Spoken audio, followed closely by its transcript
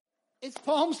It's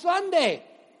Palm Sunday.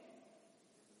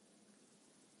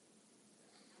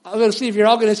 I'm going to see if you're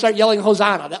all going to start yelling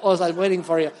Hosanna. That was I was waiting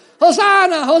for you.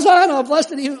 Hosanna, Hosanna,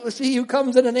 blessed is he who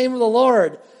comes in the name of the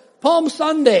Lord. Palm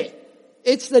Sunday.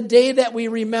 It's the day that we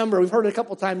remember. We've heard it a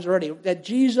couple times already. That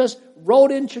Jesus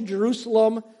rode into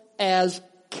Jerusalem as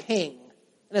king.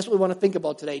 And that's what we want to think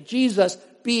about today. Jesus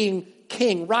being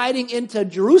king. Riding into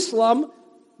Jerusalem,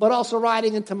 but also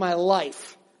riding into my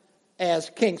life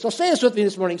as king. So say this with me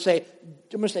this morning. I'm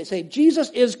going to say, Jesus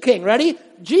is king. Ready?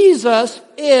 Jesus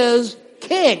is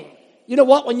king. You know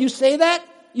what? When you say that,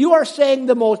 you are saying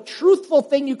the most truthful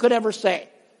thing you could ever say.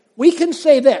 We can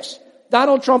say this.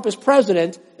 Donald Trump is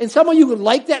president, and some of you could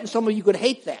like that and some of you could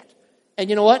hate that. And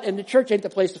you know what? And the church ain't the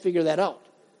place to figure that out.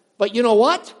 But you know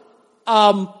what?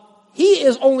 He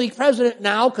is only president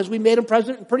now because we made him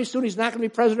president, and pretty soon he's not going to be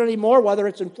president anymore, whether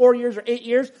it's in 4 years or 8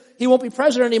 years. He won't be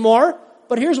president anymore.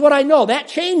 But here's what I know. That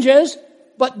changes,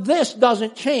 but this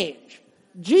doesn't change.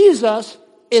 Jesus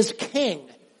is king.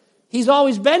 He's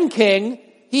always been king.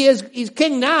 He's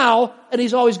king now, and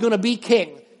he's always going to be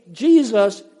king.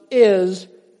 Jesus is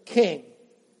king.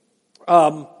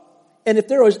 And if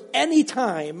there was any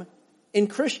time in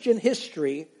Christian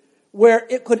history where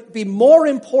it could be more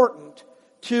important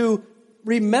to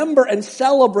remember and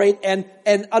celebrate and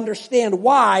understand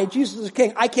why Jesus is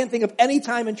king, I can't think of any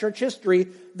time in church history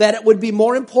that it would be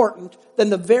more important than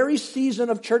the very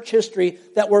season of church history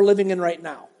that we're living in right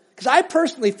now. Because I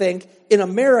personally think in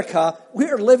America, we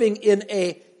are living in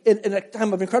a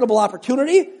time of incredible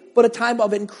opportunity, but a time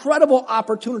of incredible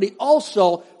opportunity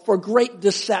also for great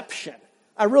deception.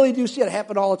 I really do see it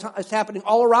happen all the time. It's happening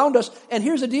all around us. And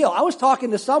here's the deal. I was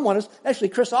talking to someone, it's actually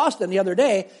Chris Austin the other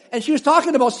day, and she was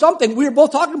talking about something. We were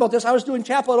both talking about this. I was doing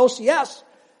chapel at OCS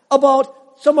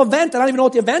about some event, and I don't even know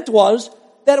what the event was,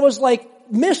 that it was like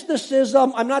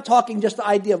mysticism. I'm not talking just the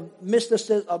idea of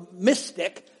mysticism,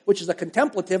 mystic, which is a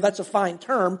contemplative, that's a fine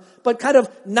term, but kind of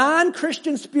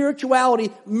non-Christian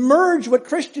spirituality merged with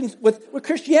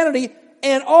Christianity,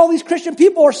 and all these Christian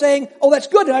people are saying, oh, that's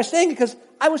good. And I was saying it because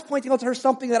I was pointing out to her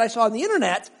something that I saw on the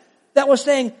internet that was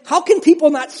saying, how can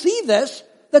people not see this,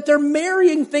 that they're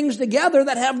marrying things together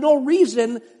that have no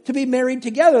reason to be married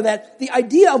together, that the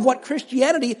idea of what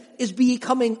Christianity is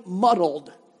becoming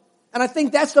muddled. And I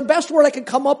think that's the best word I could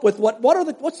come up with.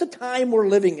 What's the time we're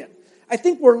living in? I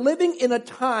think we're living in a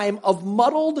time of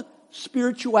muddled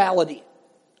spirituality.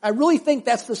 I really think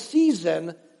that's the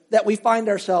season that we find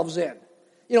ourselves in.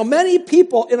 You know, many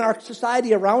people in our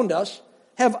society around us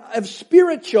have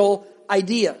spiritual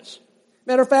ideas.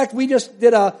 Matter of fact, we just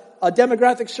did a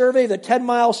demographic survey, the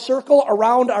 10-mile circle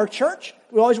around our church.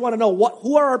 We always want to know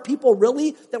who are our people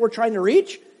really that we're trying to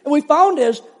reach. And we found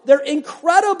they're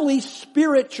incredibly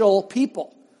spiritual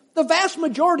people. The vast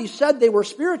majority said they were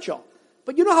spiritual.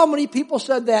 But you know how many people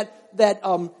said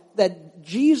that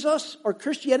Jesus or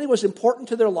Christianity was important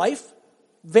to their life?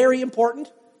 Very important.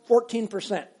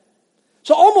 14%.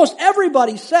 So almost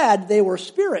everybody said they were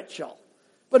spiritual.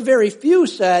 But very few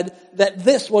said that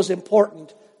this was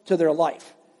important to their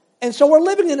life. And so we're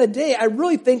living in a day, I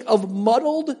really think, of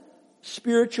muddled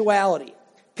spirituality.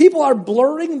 People are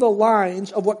blurring the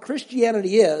lines of what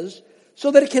Christianity is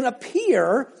so that it can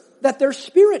appear that they're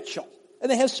spiritual. And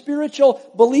they have spiritual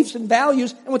beliefs and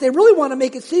values. And what they really want to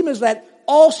make it seem is that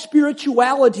all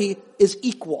spirituality is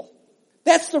equal.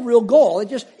 That's the real goal.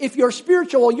 If you're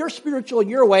spiritual, well, you're spiritual in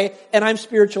your way, and I'm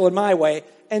spiritual in my way.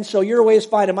 And so your way is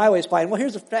fine and my way is fine. Well,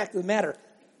 here's the fact of the matter.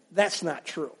 That's not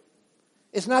true.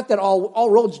 It's not that all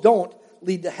roads don't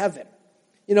lead to heaven.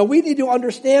 You know, we need to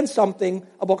understand something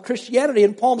about Christianity,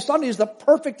 and Palm Sunday is the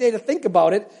perfect day to think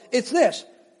about it. It's this.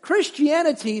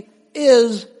 Christianity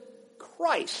is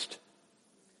Christ.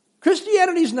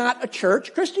 Christianity is not a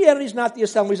church. Christianity is not the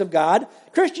assemblies of God.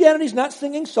 Christianity is not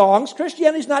singing songs.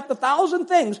 Christianity is not the 1,000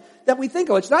 things that we think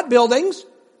of. It's not buildings.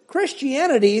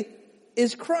 Christianity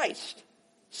is Christ.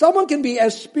 Someone can be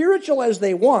as spiritual as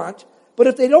they want, but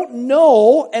if they don't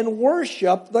know and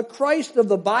worship the Christ of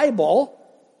the Bible,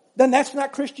 then that's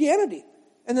not Christianity.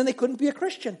 And then they couldn't be a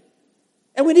Christian.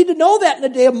 And we need to know that in a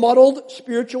day of muddled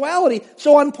spirituality.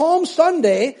 So on Palm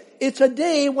Sunday, it's a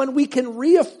day when we can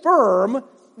reaffirm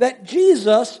that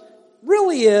Jesus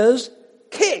really is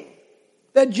king.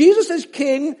 That Jesus is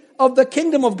king of the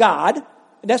kingdom of God.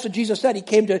 And that's what Jesus said. He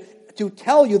came to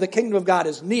tell you the kingdom of God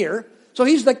is near. So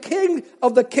he's the king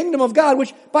of the kingdom of God,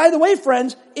 which, by the way,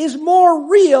 friends, is more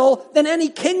real than any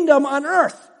kingdom on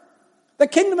earth. The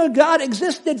kingdom of God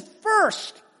existed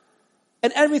first,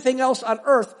 and everything else on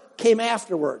earth came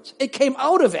afterwards. It came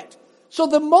out of it. So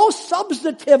the most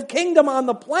substantive kingdom on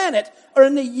the planet, or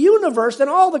in the universe and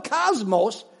all the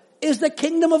cosmos, is the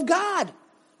kingdom of God.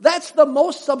 That's the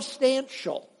most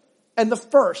substantial and the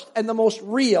first and the most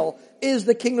real is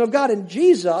the kingdom of God. And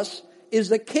Jesus is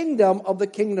the kingdom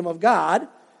of God.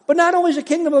 But not only is the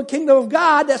kingdom of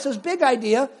God, that's his big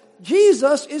idea.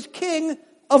 Jesus is king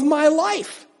of my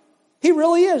life. He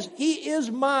really is. He is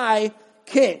my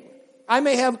king. I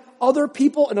may have other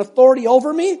people and authority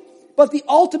over me, but the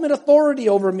ultimate authority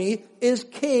over me is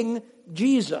King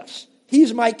Jesus.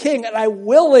 He's my king, and I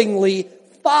willingly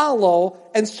follow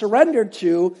and surrender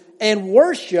to and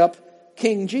worship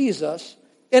King Jesus.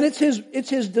 And it's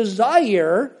his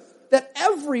desire that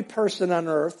every person on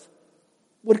earth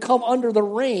would come under the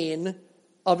reign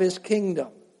of his kingdom.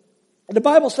 And the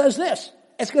Bible says this,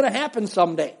 it's going to happen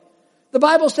someday. The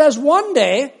Bible says one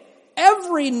day,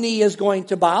 every knee is going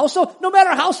to bow. So no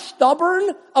matter how stubborn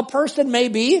a person may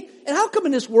be, and how come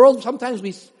in this world sometimes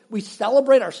we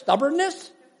celebrate our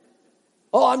stubbornness?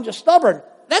 Oh, I'm just stubborn.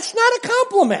 That's not a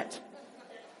compliment.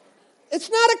 It's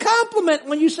not a compliment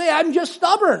when you say, I'm just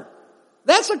stubborn.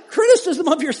 That's a criticism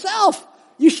of yourself.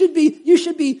 You should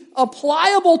be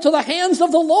pliable to the hands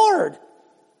of the Lord.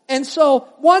 And so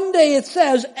one day it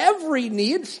says every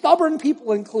knee, stubborn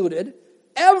people included,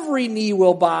 every knee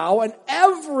will bow and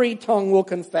every tongue will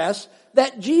confess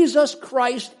that Jesus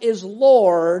Christ is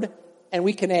Lord, and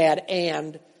we can add,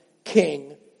 and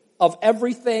King of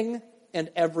everything and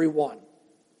everyone.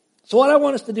 So what I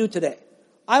want us to do today,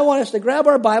 I want us to grab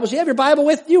our Bibles. You have your Bible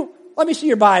with you? Let me see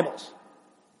your Bibles.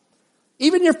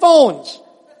 Even your phones.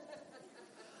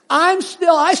 I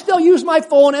still use my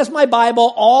phone as my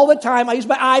Bible all the time. I use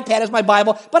my iPad as my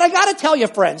Bible. But I gotta tell you,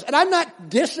 friends, and I'm not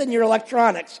dissing your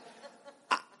electronics,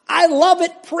 I love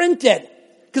it printed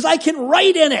because I can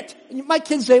write in it. And my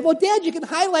kids say, well, Dad, you can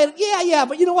highlight it. Yeah,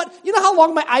 but you know what? You know how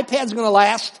long my iPad's going to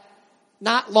last?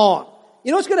 Not long.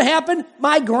 You know what's going to happen?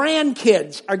 My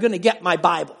grandkids are going to get my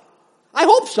Bible. I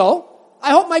hope so.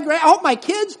 I hope my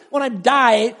kids, when I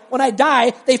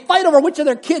die, they fight over which of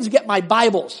their kids get my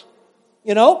Bibles.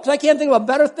 You know? Because I can't think of a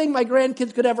better thing my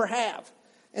grandkids could ever have.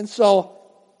 And so,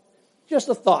 just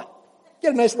a thought.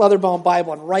 Get a nice leather-bound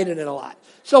Bible and write in it a lot.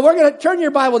 So we're going to turn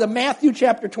your Bible to Matthew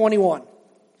chapter 21.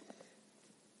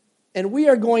 And we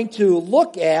are going to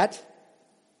look at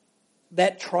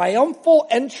that triumphal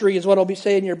entry is what I'll be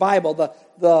saying in your Bible,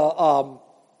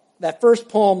 that first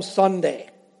Palm Sunday.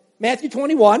 Matthew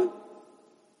 21,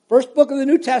 first book of the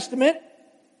New Testament,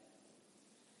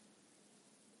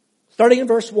 starting in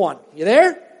verse 1. You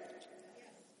there?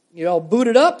 You all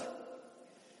booted up?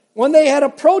 When they had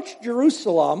approached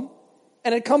Jerusalem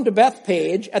and had come to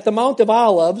Bethphage at the Mount of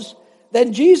Olives,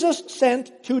 then Jesus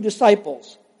sent 2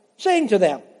 disciples, saying to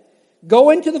them, go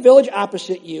into the village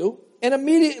opposite you, and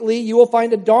immediately you will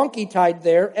find a donkey tied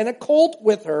there and a colt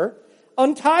with her.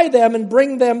 Untie them and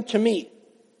bring them to me.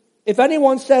 If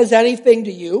anyone says anything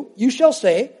to you, you shall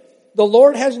say, the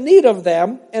Lord has need of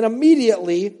them, and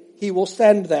immediately he will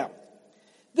send them.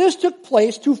 This took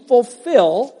place to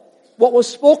fulfill what was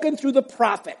spoken through the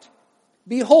prophet.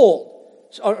 Behold,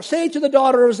 or say to the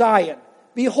daughter of Zion,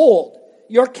 behold,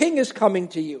 your king is coming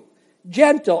to you,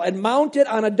 gentle and mounted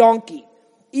on a donkey,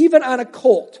 even on a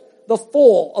colt, the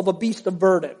foal of a beast of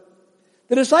burden.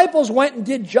 The disciples went and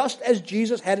did just as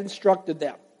Jesus had instructed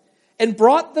them, and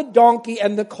brought the donkey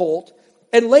and the colt,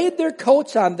 and laid their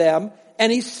coats on them,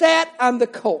 and he sat on the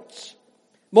coats.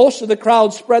 Most of the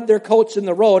crowd spread their coats in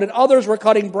the road, and others were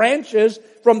cutting branches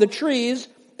from the trees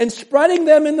and spreading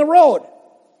them in the road.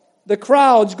 The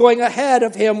crowds going ahead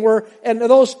of him and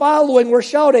those following were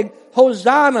shouting,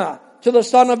 Hosanna to the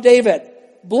Son of David.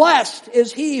 Blessed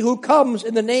is he who comes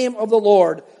in the name of the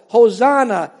Lord.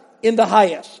 Hosanna in the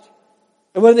highest.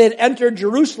 And when they had entered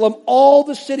Jerusalem, all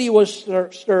the city was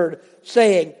stirred,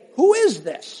 saying, who is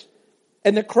this?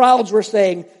 And the crowds were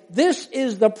saying, this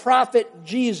is the prophet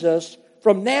Jesus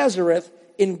from Nazareth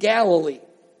in Galilee.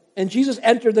 And Jesus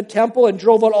entered the temple and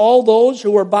drove out all those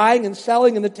who were buying and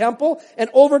selling in the temple, and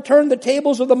overturned the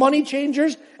tables of the money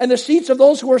changers and the seats of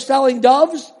those who were selling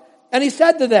doves. And he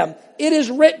said to them, it is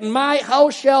written, my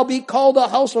house shall be called a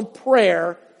house of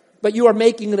prayer, but you are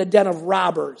making it a den of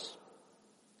robbers.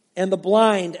 And the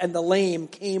blind and the lame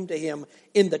came to him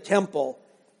in the temple,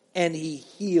 and he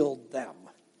healed them.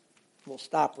 We'll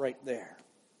stop right there.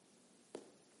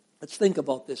 Let's think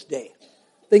about this day.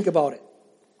 Think about it.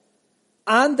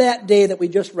 On that day that we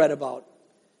just read about,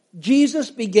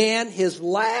 Jesus began his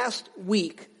last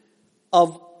week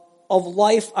of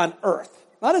life on earth.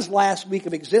 Not his last week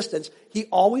of existence. He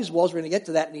always was. We're going to get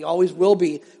to that, and he always will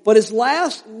be. But his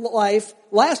last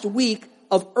week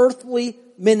of earthly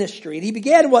ministry. And he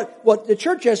began what the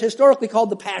church has historically called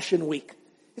the Passion Week.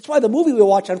 It's why the movie we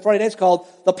watch on Friday night is called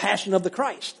The Passion of the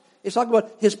Christ. It's talking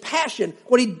about his passion,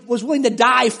 what he was willing to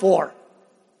die for.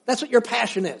 That's what your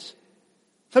passion is.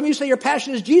 Some of you say your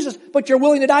passion is Jesus, but you're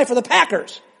willing to die for the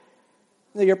Packers.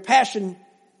 No,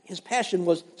 his passion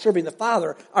was serving the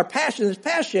Father. Our passion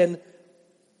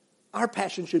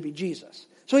should be Jesus.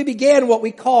 So he began what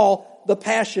we call the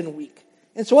Passion Week.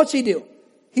 And so what's he do?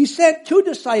 He sent 2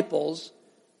 disciples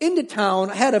into town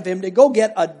ahead of him to go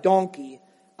get a donkey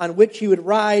on which he would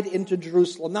ride into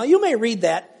Jerusalem. Now you may read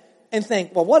that and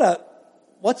think, well,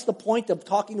 what's the point of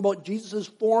talking about Jesus'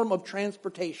 form of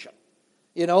transportation?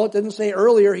 You know, it didn't say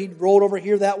earlier he rode over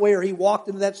here that way or he walked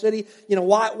into that city. You know,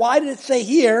 why did it say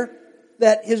here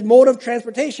that his mode of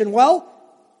transportation? Well,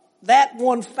 that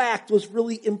one fact was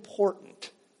really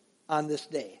important on this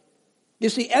day. You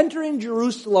see, entering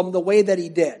Jerusalem the way that he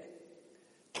did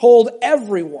told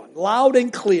everyone, loud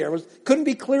and clear, couldn't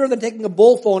be clearer than taking a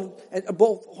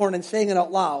bullhorn and saying it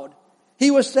out loud.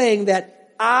 He was saying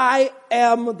that I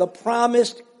am the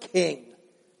promised king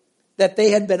that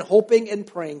they had been hoping and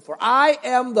praying for. I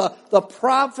am the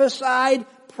prophesied,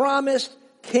 promised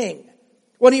king.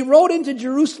 When he rode into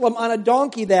Jerusalem on a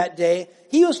donkey that day,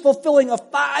 he was fulfilling a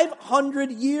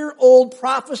 500-year-old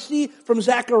prophecy from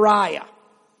Zechariah.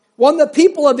 One the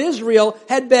people of Israel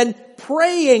had been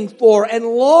praying for and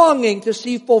longing to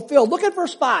see fulfilled. Look at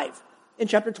verse 5 in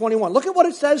chapter 21. Look at what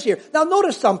it says here. Now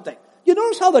notice something. You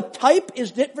notice how the type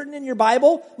is different in your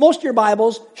Bible? Most of your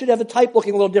Bibles should have the type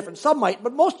looking a little different. Some might,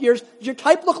 but most of yours, does your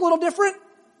type look a little different?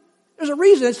 There's a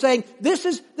reason. It's saying this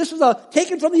is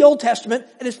taken from the Old Testament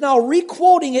and it's now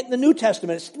re-quoting it in the New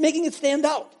Testament. It's making it stand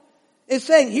out. It's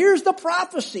saying, here's the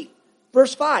prophecy.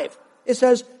 Verse 5. It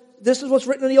says, this is what's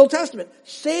written in the Old Testament.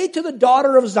 Say to the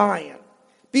daughter of Zion,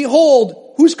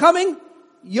 behold, who's coming?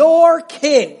 Your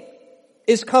king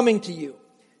is coming to you.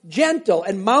 Gentle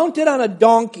and mounted on a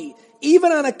donkey,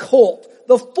 even on a colt,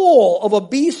 the foal of a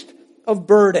beast of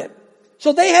burden.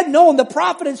 So they had known, the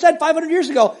prophet had said 500 years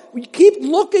ago, we keep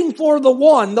looking for the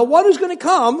one who's going to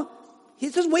come.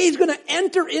 This is the way he's going to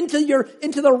enter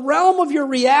into the realm of your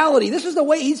reality. This is the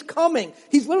way he's coming.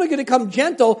 He's literally going to come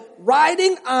gentle,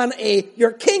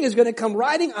 your king is going to come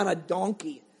riding on a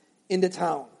donkey into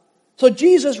town. So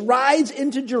Jesus rides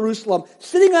into Jerusalem,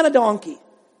 sitting on a donkey.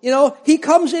 You know, he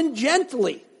comes in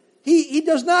gently. He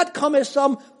does not come as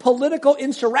some political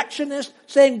insurrectionist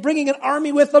bringing an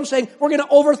army with him, saying, we're going to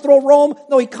overthrow Rome.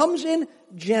 No, he comes in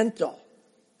gentle.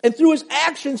 And through his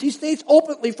actions, he states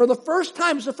openly for the first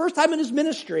time, it's the first time in his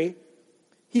ministry,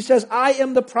 he says, I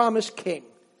am the promised king.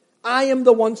 I am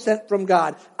the one sent from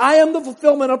God. I am the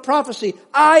fulfillment of prophecy.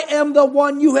 I am the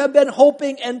one you have been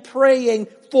hoping and praying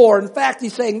for. In fact,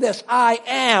 he's saying this, I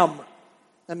am.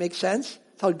 That makes sense?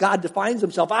 That's how God defines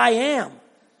himself. I am.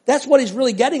 That's what he's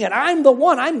really getting at. I'm the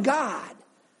one. I'm God.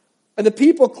 And the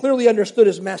people clearly understood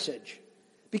his message.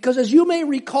 Because as you may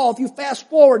recall, if you fast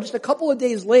forward just a couple of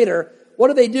days later,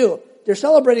 what do? They're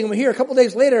celebrating him here. A couple of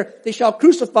days later, they shall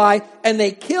crucify and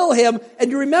they kill him.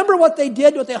 And you remember what they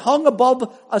did? What they hung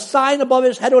above a sign above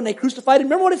his head when they crucified him?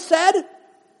 Remember what it said?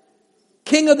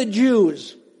 King of the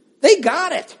Jews. They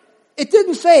got it. It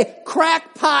didn't say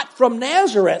crackpot from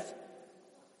Nazareth.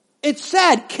 It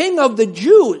said King of the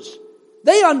Jews.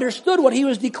 They understood what he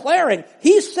was declaring.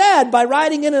 He said by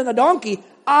riding in on a donkey,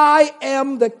 I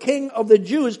am the King of the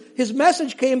Jews. His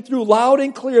message came through loud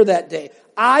and clear that day.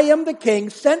 I am the king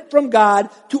sent from God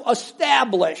to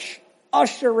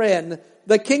usher in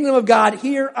the kingdom of God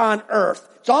here on earth.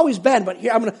 It's always been, but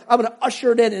here I'm going to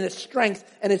usher it in its strength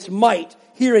and its might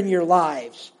here in your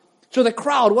lives. So the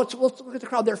crowd, let's look at the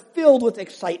crowd. They're filled with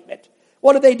excitement.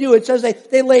 What did they do? It says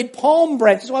they laid palm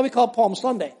branches. That's why we call it Palm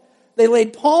Sunday. They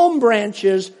laid palm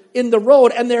branches in the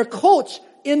road and their coats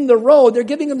in the road. They're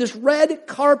giving him this red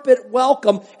carpet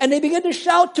welcome and they begin to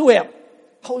shout to him,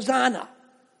 Hosanna.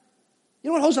 You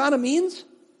know what Hosanna means?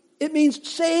 It means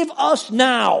save us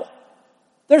now.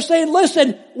 They're saying,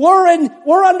 listen,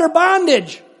 we're under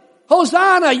bondage.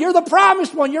 Hosanna, you're the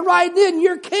promised one. You're riding in.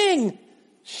 You're king.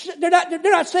 They're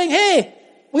not saying, hey,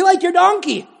 we like your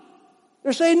donkey.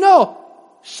 They're saying, no,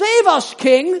 save us,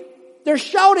 king. They're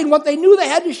shouting what they knew they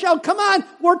had to shout. Come on,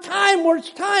 it's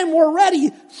time, we're ready.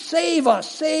 Save us,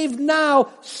 save now,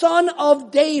 Son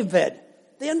of David.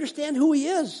 They understand who he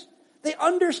is. They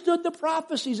understood the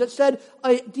prophecies that said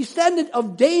a descendant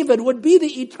of David would be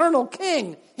the eternal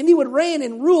king, and he would reign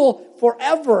and rule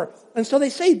forever. And so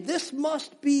they say, this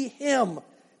must be him.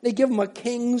 They give him a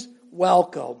king's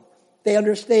welcome. They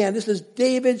understand this is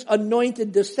David's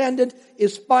anointed descendant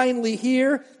is finally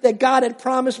here, that God had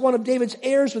promised one of David's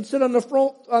heirs would sit on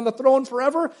the throne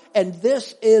forever, and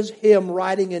this is him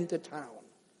riding into town.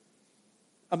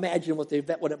 Imagine what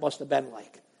it must have been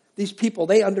like. These people,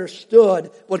 they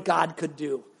understood what God could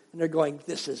do, and they're going,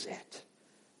 this is it.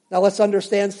 Now let's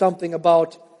understand something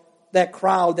about that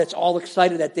crowd that's all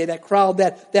excited that day, that crowd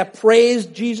that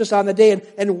praised Jesus on the day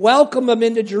and welcomed him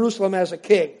into Jerusalem as a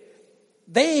king.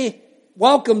 They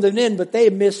welcomed him in, but they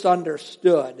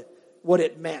misunderstood what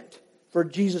it meant for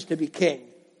Jesus to be king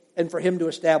and for him to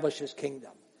establish his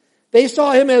kingdom. They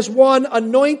saw him as one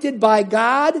anointed by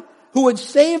God who would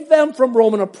save them from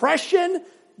Roman oppression,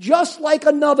 just like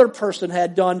another person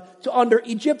had done under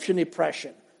Egyptian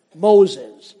oppression,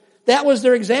 Moses. That was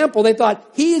their example. They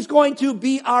thought, he's going to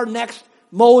be our next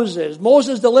Moses.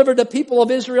 Moses delivered the people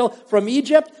of Israel from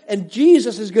Egypt, and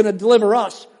Jesus is going to deliver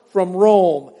us from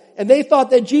Rome. And they thought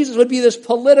that Jesus would be this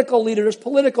political leader, this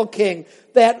political king,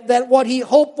 that what they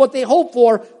hoped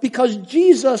for, because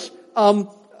Jesus,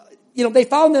 they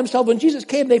found themselves, when Jesus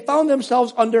came, they found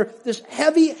themselves under this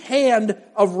heavy hand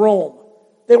of Rome.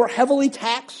 They were heavily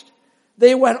taxed.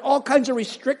 They had all kinds of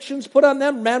restrictions put on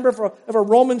them. Remember, if a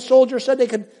Roman soldier said they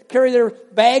could carry their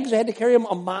bags, they had to carry them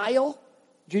a mile.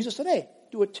 Jesus said, hey,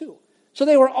 do it too. So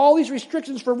there were all these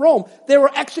restrictions for Rome. They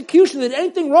were execution. They did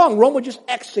anything wrong, Rome would just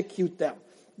execute them.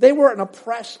 They were an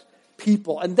oppressed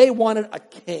people, and they wanted a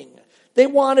king. They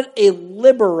wanted a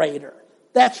liberator.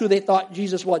 That's who they thought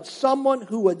Jesus was, someone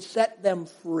who would set them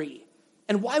free.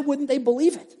 And why wouldn't they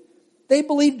believe it? They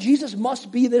believed Jesus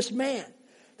must be this man.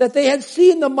 That they had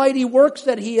seen the mighty works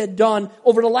that he had done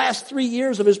over the last 3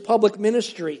 years of his public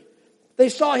ministry. They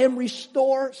saw him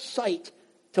restore sight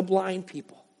to blind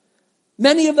people.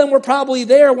 Many of them were probably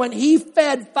there when he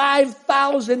fed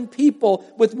 5,000 people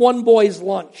with one boy's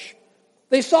lunch.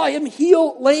 They saw him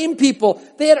heal lame people.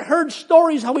 They had heard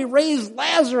stories how he raised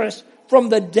Lazarus from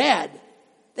the dead.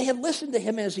 They had listened to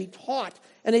him as he taught.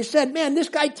 And they said, man, this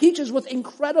guy teaches with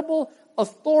incredible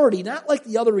authority, not like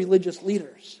the other religious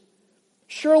leaders.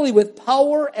 Surely with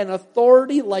power and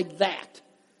authority like that,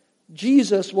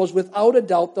 Jesus was without a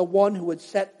doubt the one who would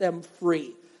set them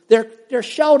free. They're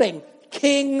shouting,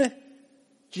 King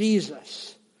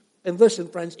Jesus. And listen,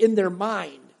 friends, in their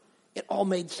mind, it all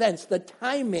made sense. The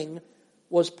timing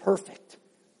was perfect.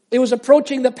 It was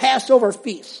approaching the Passover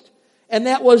feast. And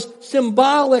that was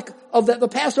symbolic of the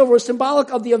Passover was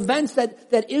symbolic of the events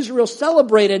that Israel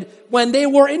celebrated when they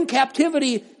were in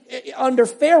captivity under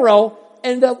Pharaoh.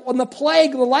 And when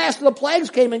the last of the plagues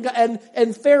came,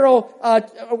 and Pharaoh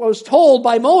was told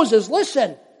by Moses,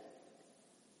 listen,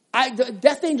 the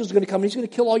death angel is going to come and he's going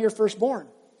to kill all your firstborn.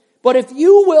 But if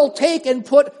you will take and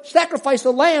sacrifice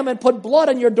a lamb and put blood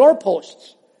on your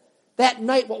doorposts, that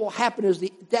night what will happen is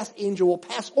the death angel will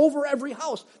pass over every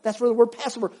house. That's where the word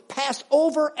Passover, pass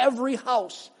over every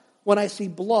house when I see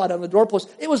blood on the doorpost.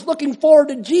 It was looking forward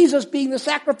to Jesus being the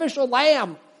sacrificial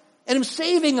lamb and him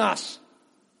saving us.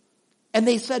 And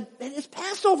they said, man, it's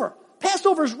Passover.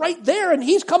 Passover's right there and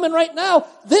he's coming right now.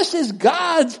 This is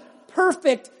God's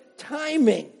perfect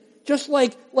timing. Just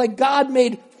like God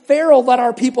made Pharaoh let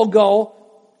our people go,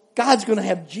 God's going to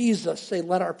have Jesus say,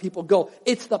 let our people go.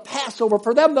 It's the Passover.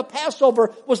 For them, the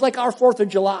Passover was like our 4th of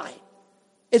July.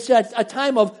 It's a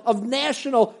time of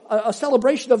a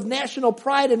celebration of national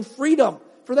pride and freedom.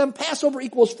 For them, Passover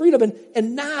equals freedom.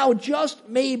 And now, just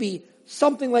maybe,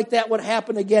 something like that would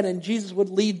happen again, and Jesus would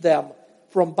lead them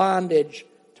from bondage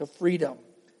to freedom.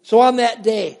 So on that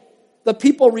day, the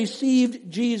people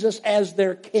received Jesus as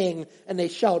their king, and they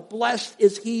shout, blessed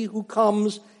is he who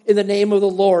comes in the name of the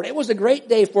Lord. It was a great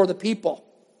day for the people.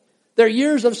 Their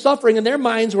years of suffering in their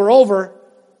minds were over.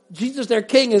 Jesus, their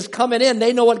king, is coming in.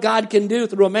 They know what God can do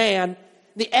through a man.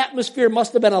 The atmosphere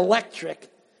must have been electric,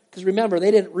 because remember,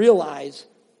 they didn't realize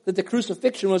that the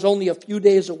crucifixion was only a few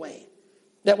days away.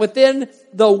 That within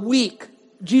the week,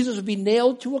 Jesus would be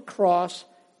nailed to a cross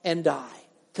and die.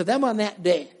 To them on that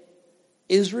day,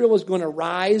 Israel was going to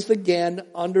rise again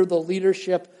under the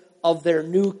leadership of their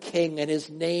new king, and his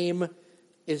name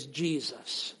is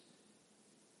Jesus.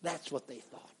 That's what they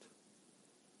thought.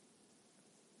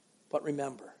 But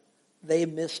remember, they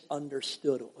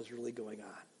misunderstood what was really going on.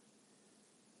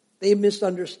 They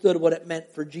misunderstood what it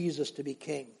meant for Jesus to be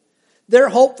king. Their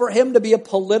hope for him to be a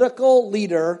political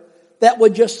leader that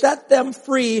would just set them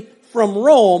free from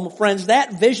Rome, friends,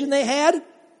 that vision they had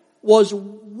was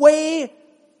way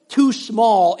too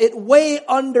small. It way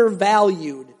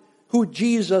undervalued who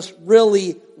Jesus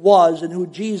really was and who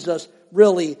Jesus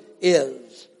really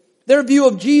is. Their view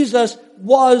of Jesus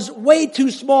was way too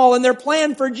small, and their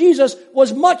plan for Jesus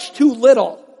was much too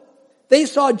little. They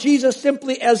saw Jesus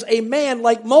simply as a man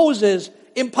like Moses,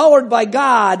 empowered by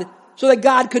God so that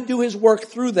God could do his work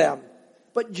through them.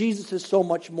 But Jesus is so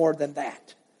much more than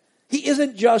that. He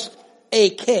isn't just a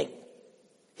king.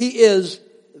 He is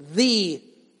the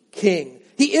king.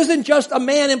 He isn't just a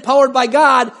man empowered by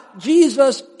God.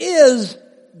 Jesus is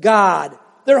God.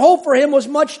 Their hope for him was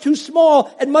much too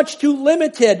small and much too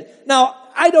limited. Now,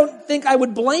 I don't think I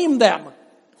would blame them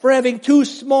for having too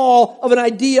small of an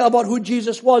idea about who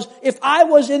Jesus was. If I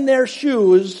was in their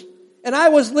shoes and I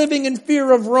was living in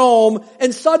fear of Rome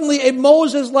and suddenly a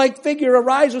Moses-like figure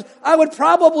arises, I would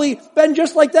probably been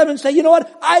just like them and say, you know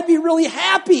what, I'd be really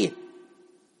happy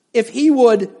if he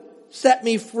would set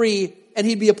me free and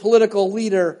he'd be a political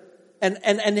leader and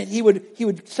he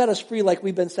would set us free like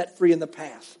we've been set free in the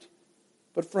past.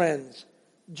 But friends,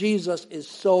 Jesus is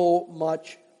so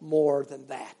much more than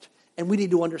that. And we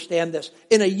need to understand this.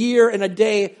 In a year and a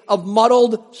day of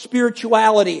muddled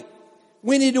spirituality,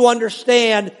 we need to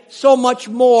understand so much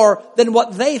more than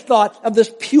what they thought of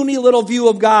this puny little view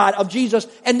of God, of Jesus.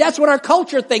 And that's what our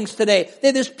culture thinks today. They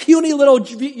have this puny little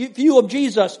view of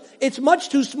Jesus. It's much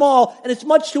too small and it's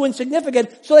much too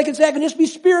insignificant. So they can say, I can just be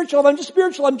spiritual. If I'm just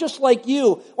spiritual, I'm just like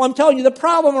you. Well, I'm telling you, the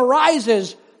problem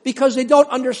arises because they don't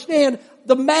understand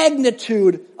the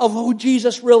magnitude of who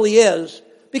Jesus really is.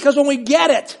 Because when we get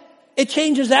it, it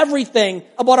changes everything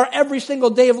about our every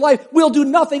single day of life. We'll do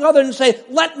nothing other than say,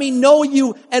 let me know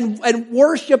you and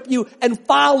worship you and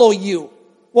follow you.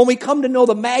 When we come to know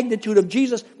the magnitude of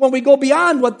Jesus, when we go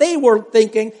beyond what they were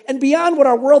thinking and beyond what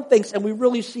our world thinks, and we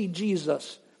really see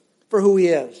Jesus for who he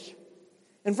is.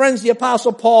 And friends, the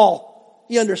Apostle Paul,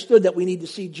 he understood that we need to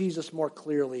see Jesus more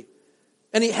clearly.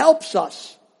 And he helps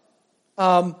us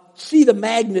see the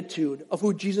magnitude of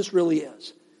who Jesus really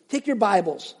is. Take your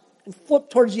Bibles and flip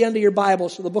towards the end of your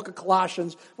Bibles to the book of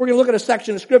Colossians. We're going to look at a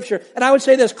section of Scripture. And I would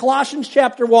say this, Colossians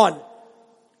chapter 1.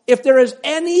 If there is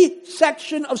any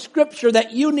section of Scripture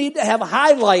that you need to have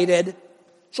highlighted,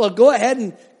 so go ahead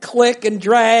and click and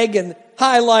drag and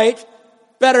highlight.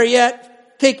 Better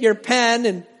yet, take your pen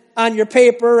and on your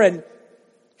paper and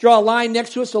draw a line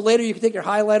next to it so later you can take your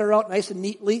highlighter out nice and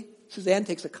neatly. Suzanne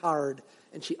takes a card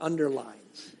and she underlines.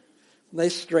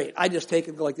 Nice straight. I just take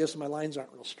and go like this and my lines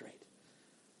aren't real straight.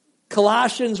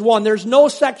 Colossians 1. There's no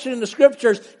section in the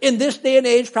Scriptures in this day and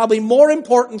age probably more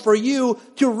important for you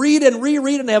to read and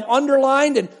reread and have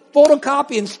underlined and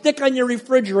photocopy and stick on your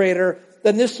refrigerator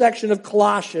than this section of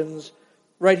Colossians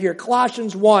right here.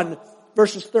 Colossians 1,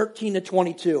 verses 13 to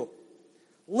 22.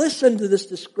 Listen to this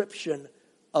description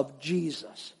of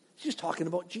Jesus. She's talking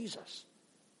about Jesus.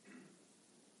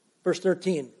 Verse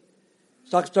 13.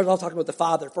 I'll talk about the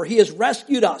Father. For he has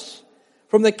rescued us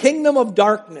from the kingdom of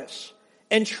darkness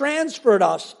and transferred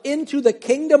us into the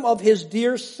kingdom of his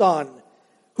dear Son,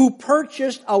 who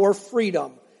purchased our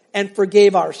freedom and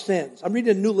forgave our sins. I'm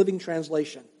reading a New Living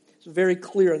Translation. It's very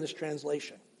clear in this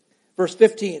translation. Verse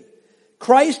 15.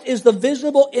 Christ is the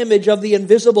visible image of the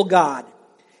invisible God.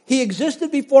 He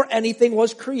existed before anything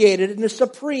was created and is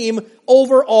supreme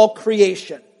over all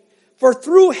creation. For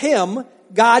through him,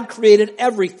 God created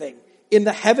everything in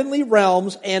the heavenly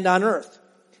realms and on earth.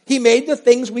 He made the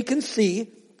things we can see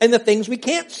and the things we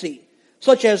can't see,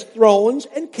 such as thrones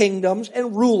and kingdoms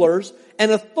and rulers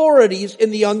and authorities in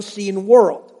the unseen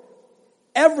world.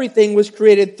 Everything was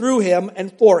created through him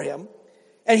and for him,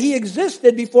 and he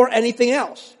existed before anything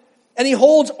else. And he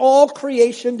holds all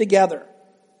creation together.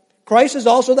 Christ is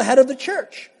also the head of the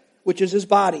church, which is his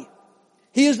body.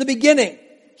 He is the beginning,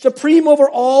 supreme over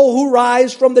all who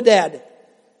rise from the dead.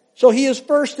 So he is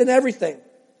first in everything.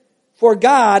 For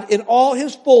God, in all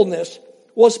his fullness,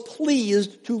 was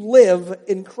pleased to live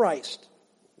in Christ.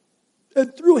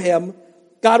 And through him,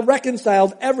 God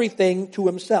reconciled everything to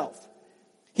himself.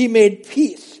 He made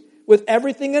peace with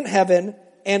everything in heaven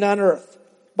and on earth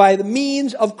by the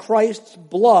means of Christ's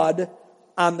blood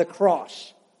on the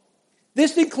cross.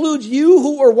 This includes you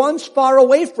who were once far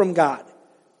away from God.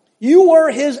 You were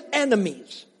his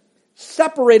enemies,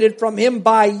 separated from him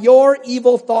by your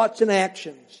evil thoughts and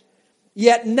actions.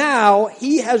 Yet now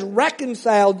he has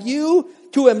reconciled you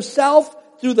to himself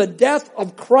through the death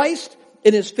of Christ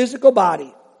in his physical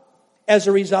body. As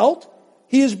a result,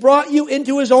 he has brought you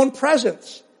into his own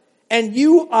presence, and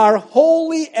you are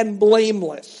holy and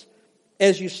blameless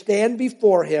as you stand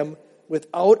before him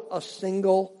without a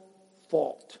single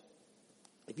fault.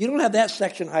 If you don't have that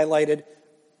section highlighted,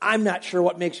 I'm not sure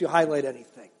what makes you highlight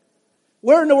anything.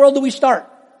 Where in the world do we start?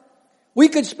 We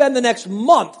could spend the next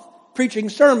month preaching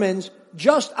sermons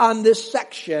just on this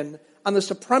section on the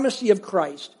supremacy of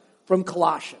Christ from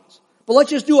Colossians. But let's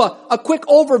just do a quick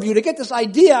overview to get this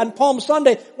idea on Palm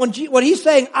Sunday. When he's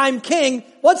saying, I'm king,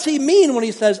 what's he mean when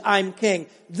he says, I'm king?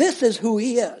 This is who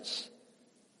he is.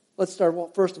 Let's start, well,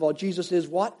 first of all, Jesus is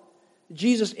what?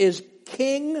 Jesus is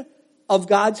king of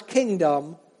God's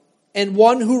kingdom and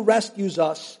one who rescues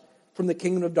us from the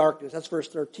kingdom of darkness. That's verse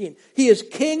 13. He is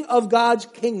king of God's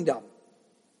kingdom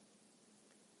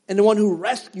and the one who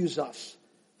rescues us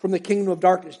from the kingdom of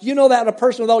darkness. Do you know that a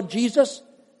person without Jesus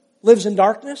lives in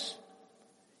darkness?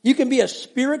 You can be as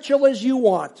spiritual as you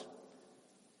want,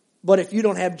 but if you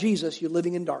don't have Jesus, you're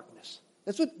living in darkness.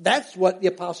 That's what the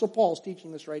Apostle Paul is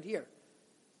teaching us right here.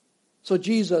 So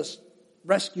Jesus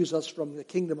rescues us from the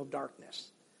kingdom of darkness.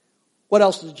 What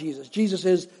else is Jesus? Jesus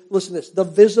is, listen to this, the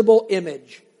visible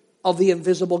image of the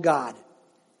invisible God.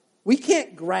 We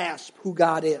can't grasp who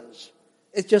God is.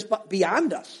 It's just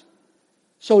beyond us.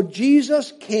 So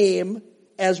Jesus came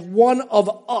as one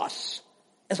of us,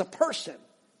 as a person,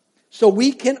 so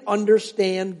we can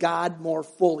understand God more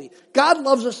fully. God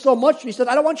loves us so much, He said,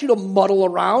 I don't want you to muddle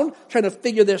around trying to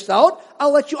figure this out.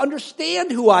 I'll let you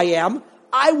understand who I am.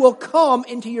 I will come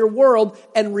into your world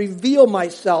and reveal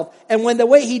myself. And when the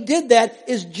way He did that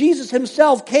is Jesus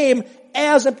Himself came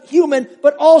as a human,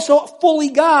 but also fully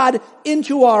God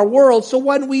into our world. So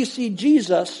when we see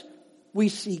Jesus, we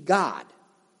see God.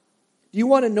 Do you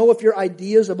want to know if your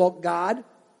ideas about God,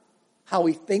 how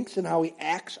He thinks and how He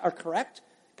acts, are correct?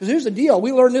 Because here's the deal.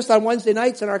 We learn this on Wednesday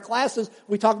nights in our classes.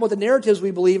 We talk about the narratives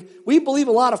we believe. We believe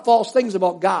a lot of false things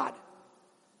about God.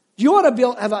 Do you want to be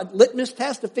able to have a litmus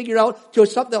test to figure out, to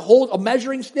something, to hold a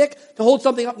measuring stick, to hold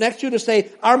something up next to you to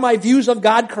say, are my views of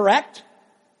God correct?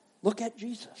 Look at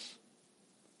Jesus.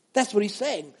 That's what He's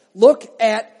saying. Look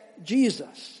at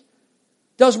Jesus.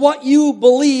 Does what you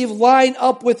believe line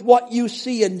up with what you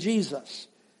see in Jesus?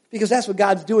 Because that's what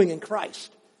God's doing in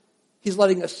Christ. He's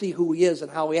letting us see who He is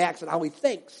and how He acts and how He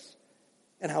thinks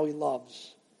and how He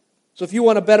loves. So if you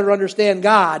want to better understand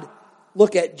God,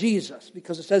 look at Jesus,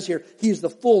 because it says here, He's the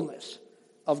fullness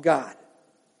of God.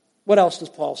 What else does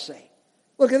Paul say?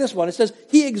 Look at this one. It says,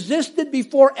 He existed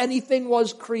before anything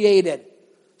was created.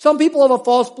 Some people have a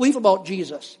false belief about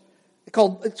Jesus.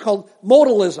 It's called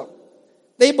modalism.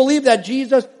 They believe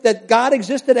that God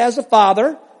existed as a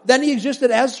Father, then He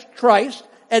existed as Christ,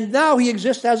 and now He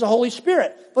exists as the Holy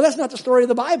Spirit. But that's not the story of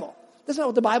the Bible. That's not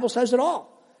what the Bible says at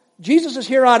all. Jesus is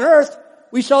here on earth.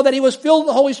 We saw that He was filled with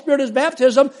the Holy Spirit at His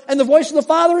baptism, and the voice of the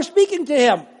Father is speaking to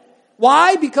Him.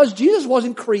 Why? Because Jesus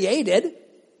wasn't created.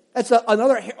 That's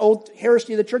another old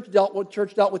heresy the church dealt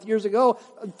with years ago,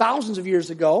 thousands of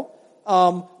years ago,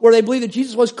 where they believed that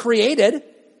Jesus was created.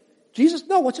 Jesus,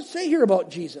 no, what's it say here about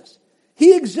Jesus?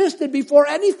 He existed before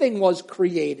anything was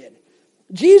created.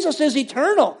 Jesus is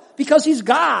eternal because He's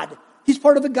God. He's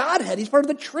part of the Godhead. He's part of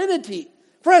the Trinity.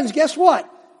 Friends, guess what?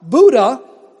 Buddha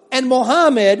and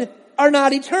Muhammad are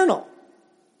not eternal.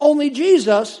 Only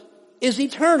Jesus is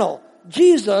eternal.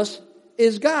 Jesus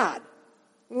is God.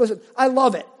 Listen, I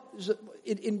love it.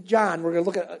 In John, we're going to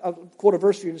look at, I'll quote a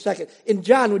verse for you in a second. In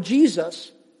John, when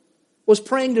Jesus was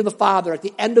praying to the Father at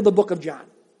the end of the book of John,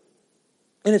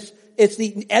 and it's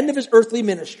the end of His earthly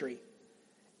ministry,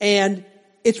 and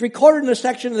it's recorded in a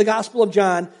section of the Gospel of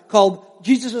John called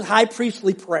Jesus' high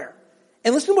priestly prayer.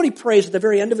 And listen to what He prays at the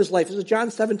very end of His life. This is John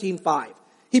 17:5.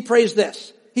 He prays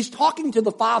this. He's talking to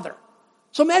the Father.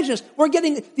 So imagine this. We're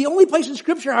getting the only place in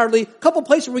Scripture, hardly, a couple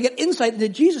places where we get insight into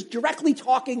Jesus directly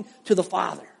talking to the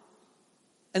Father.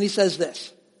 And He says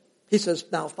this. He says,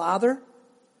 now, Father,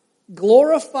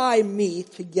 glorify me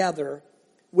together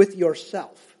with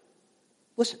yourself.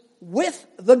 Listen, with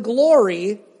the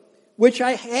glory which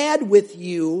I had with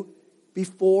you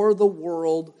before the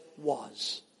world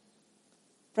was.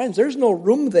 Friends, there's no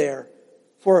room there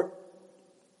for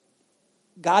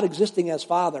God existing as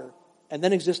Father, and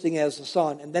then existing as the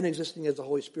Son, and then existing as the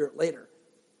Holy Spirit later.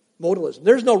 Modalism.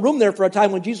 There's no room there for a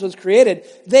time when Jesus was created.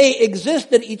 They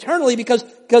existed eternally because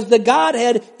the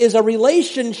Godhead is a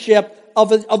relationship of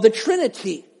the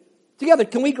Trinity together.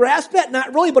 Can we grasp that?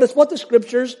 Not really, but it's what the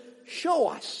Scriptures show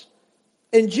us.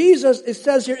 And Jesus, it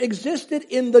says here, existed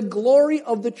in the glory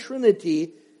of the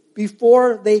Trinity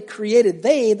before they created.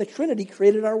 They, the Trinity,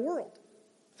 created our world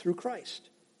through Christ.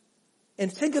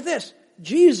 And think of this.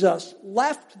 Jesus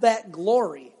left that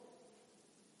glory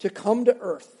to come to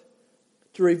earth,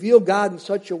 to reveal God in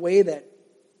such a way that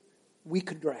we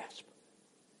could grasp.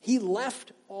 He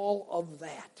left all of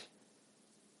that.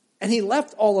 And He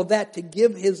left all of that to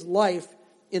give His life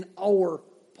in our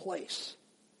place.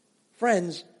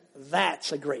 Friends,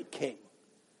 that's a great King.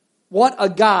 What a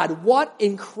God. What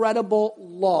incredible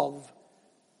love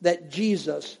that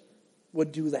Jesus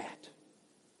would do that.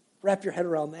 Wrap your head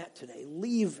around that today.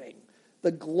 Leaving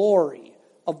the glory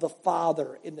of the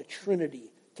Father in the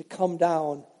Trinity to come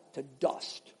down to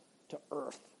dust, to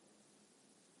earth,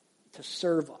 to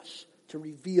serve us, to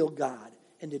reveal God,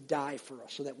 and to die for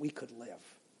us so that we could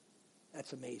live.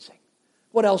 That's amazing.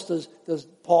 What else does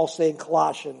Paul say in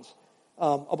Colossians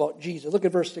about Jesus? Look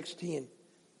at verse 16.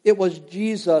 It was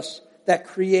Jesus that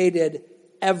created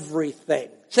everything.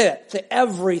 Say that. Say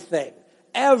everything.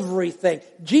 everything.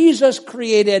 Jesus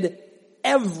created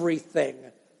everything.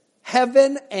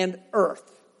 Heaven and earth.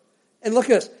 And look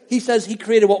at this. He says he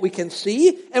created what we can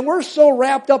see, and we're so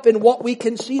wrapped up in what we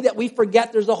can see that we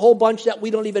forget there's a whole bunch that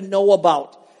we don't even know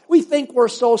about. We think we're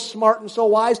so smart and so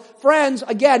wise. Friends,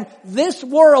 again, this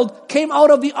world came out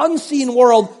of the unseen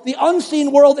world. The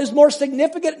unseen world is more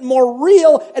significant and more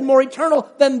real and more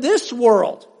eternal than this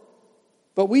world.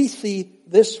 But we see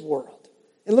this world.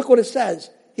 And look what it says.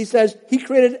 He says he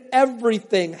created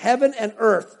everything, heaven and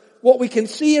earth, what we can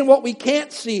see and what we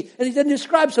can't see. And he then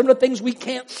describes some of the things we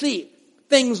can't see.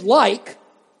 Things like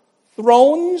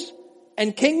thrones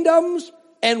and kingdoms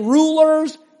and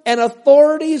rulers and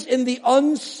authorities in the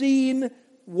unseen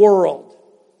world.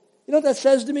 You know what that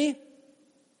says to me?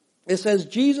 It says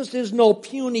Jesus is no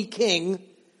puny king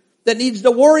that needs to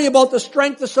worry about the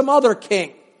strength of some other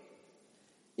king.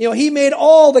 You know, he made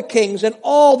all the kings and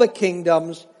all the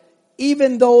kingdoms,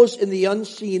 even those in the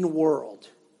unseen world.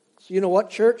 So you know what,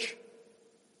 church?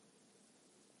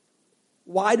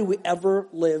 Why do we ever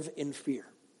live in fear?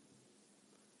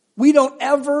 We don't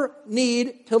ever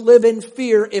need to live in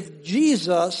fear if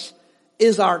Jesus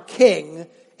is our king,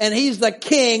 and he's the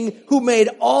king who made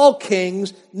all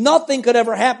kings. Nothing could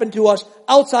ever happen to us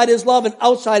outside his love and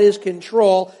outside his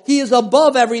control. He is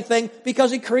above everything because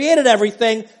he created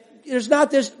everything. There's not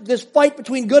this fight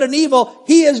between good and evil.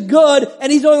 He is good,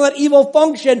 and he's only let evil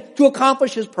function to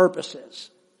accomplish his purposes.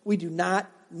 We do not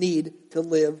need to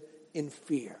live in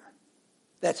fear.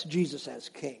 That's Jesus as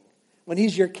king. When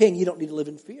he's your king, you don't need to live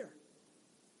in fear.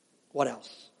 What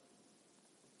else?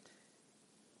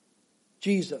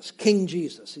 Jesus, King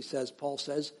Jesus, Paul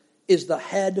says, is the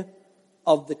head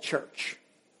of the church.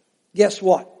 Guess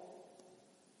what?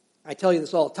 I tell you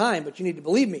this all the time, but you need to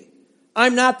believe me.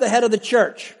 I'm not the head of the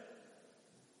church.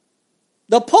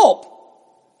 The Pope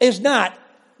is not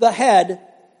the head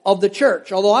of the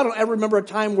church. Although I don't ever remember a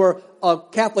time where a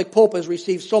Catholic Pope has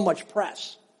received so much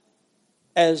press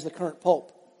as the current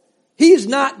Pope. He's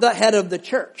not the head of the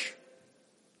church.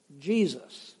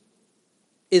 Jesus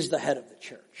is the head of the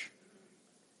church.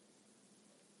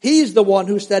 He's the one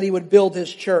who said he would build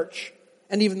his church,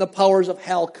 and even the powers of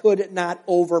hell could not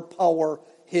overpower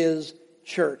his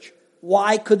church.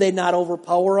 Why could they not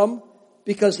overpower him?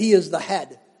 Because he is the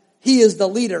head. He is the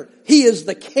leader. He is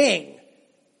the king.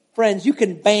 Friends, you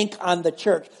can bank on the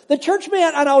church. The church may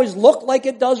not always look like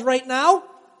it does right now.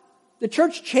 The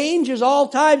church changes all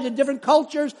times in different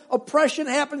cultures. Oppression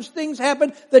happens, things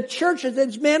happen. The church and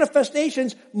its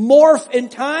manifestations morph in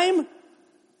time.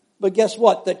 But guess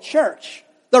what? The church,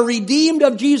 the redeemed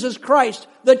of Jesus Christ,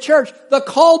 the church, the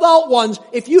called out ones,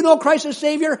 if you know Christ as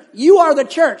Savior, you are the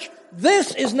church.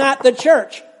 This is not the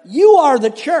church. You are the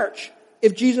church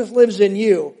if Jesus lives in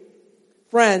you.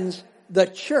 Friends, the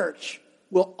church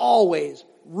will always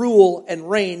rule and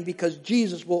reign because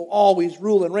Jesus will always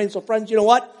rule and reign. So friends, you know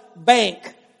what?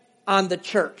 Bank on the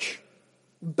church.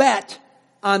 Bet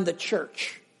on the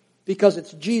church because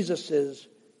it's Jesus'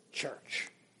 church.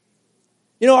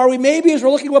 You know, are we maybe, as we're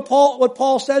looking at what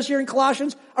Paul says here in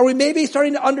Colossians, are we maybe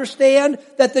starting to understand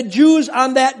that the Jews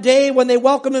on that day when they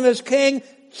welcomed him as king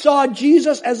saw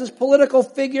Jesus as this political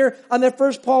figure on their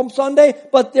first Palm Sunday,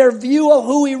 but their view of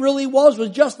who he really was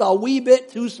just a wee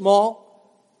bit too small?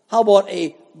 How about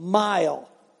a mile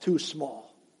too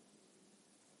small?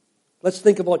 Let's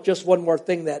think about just one more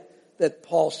thing that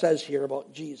Paul says here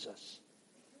about Jesus.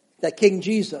 That King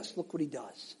Jesus, look what he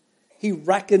does. He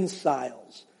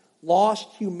reconciles lost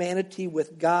humanity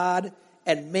with God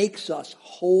and makes us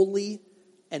holy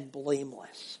and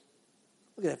blameless.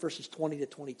 Look at that, verses 20 to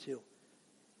 22.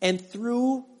 And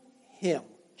through him,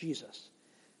 Jesus,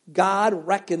 God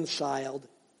reconciled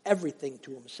everything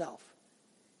to himself.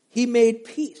 He made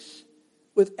peace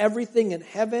with everything in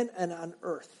heaven and on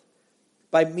earth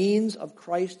by means of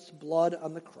Christ's blood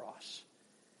on the cross.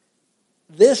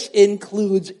 This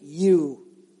includes you.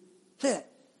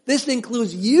 This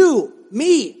includes you,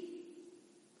 me,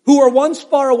 who were once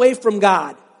far away from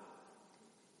God.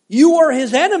 You were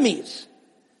his enemies,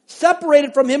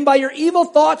 separated from him by your evil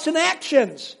thoughts and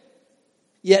actions.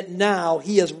 Yet now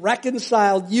he has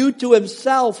reconciled you to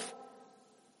himself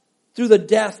through the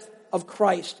death of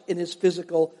Christ in his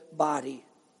physical body.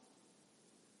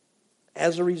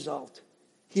 As a result,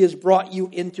 he has brought you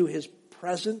into his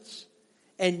presence,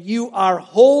 and you are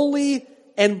holy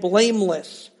and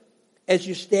blameless as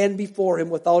you stand before him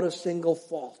without a single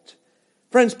fault.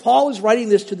 Friends, Paul is writing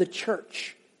this to the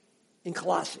church in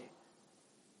Colossae.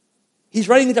 He's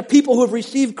writing it to people who have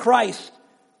received Christ.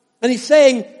 And he's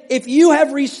saying, if you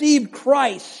have received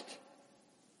Christ,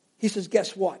 he says,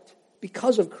 guess what?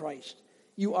 Because of Christ,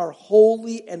 you are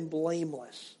holy and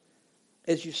blameless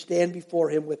as you stand before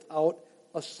him without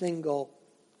a single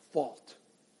fault.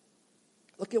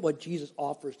 Look at what Jesus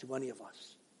offers to any of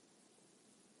us.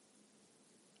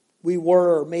 We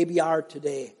were, or maybe are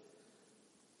today,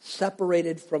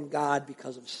 separated from God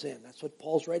because of sin. That's what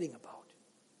Paul's writing about.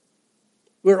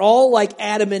 We're all like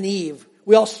Adam and Eve.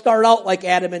 We all start out like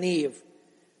Adam and Eve.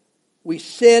 We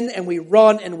sin and we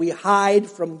run and we hide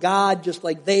from God just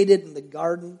like they did in the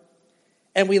garden.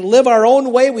 And we live our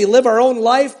own way. We live our own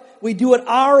life. We do it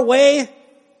our way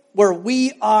where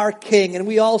we are king. And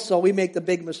we make the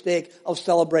big mistake of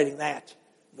celebrating that.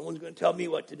 No one's going to tell me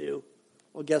what to do.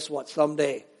 Well, guess what?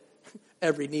 Someday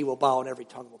every knee will bow and every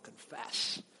tongue will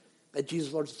confess that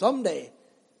Jesus Lord. Someday,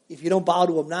 if you don't bow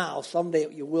to him now, someday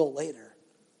you will later.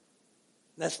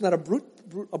 And that's not a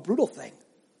brutal thing.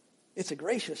 It's a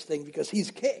gracious thing because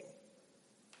he's king.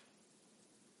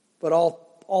 But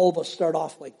all of us start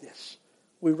off like this.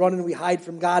 We run and we hide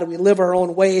from God and we live our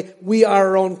own way. We are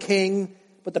our own king.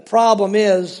 But the problem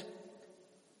is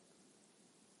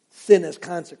sin has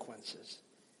consequences.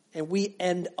 And we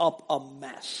end up a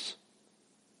mess.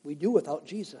 We do without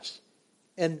Jesus.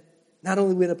 And not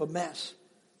only we end up a mess,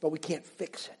 but we can't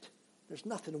fix it. There's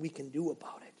nothing we can do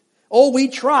about it. Oh, we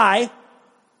try.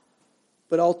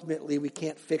 But ultimately, we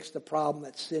can't fix the problem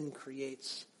that sin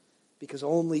creates because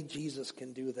only Jesus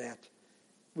can do that.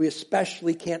 We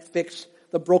especially can't fix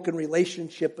the broken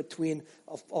relationship between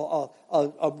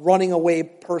a running away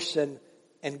person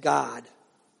and God.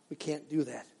 We can't do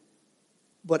that.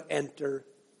 But enter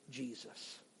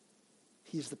Jesus.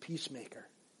 He's the peacemaker.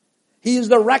 He is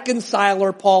the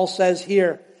reconciler, Paul says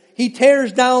here. He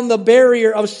tears down the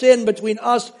barrier of sin between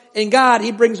us and God.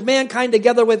 He brings mankind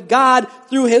together with God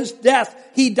through his death.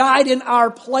 He died in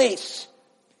our place.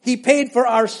 He paid for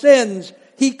our sins.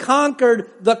 He conquered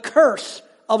the curse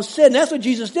of sin. That's what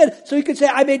Jesus did. So you could say,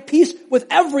 I made peace with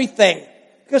everything.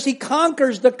 Because he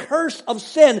conquers the curse of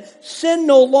sin. Sin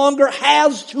no longer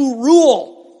has to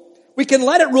rule. We can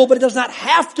let it rule, but it does not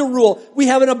have to rule. We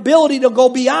have an ability to go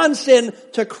beyond sin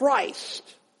to Christ.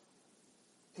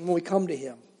 And when we come to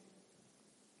him,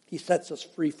 he sets us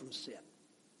free from sin.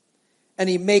 And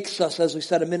he makes us, as we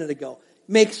said a minute ago,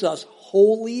 makes us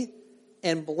holy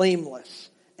and blameless,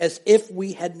 as if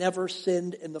we had never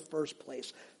sinned in the first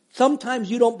place.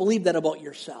 Sometimes you don't believe that about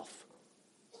yourself.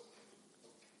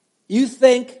 You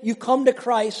think you come to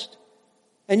Christ,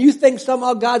 and you think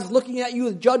somehow God's looking at you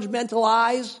with judgmental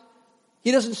eyes.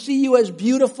 He doesn't see you as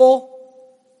beautiful.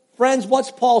 Friends,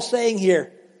 what's Paul saying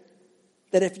here?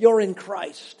 That if you're in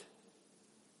Christ,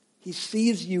 he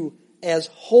sees you as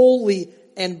holy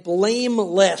and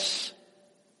blameless.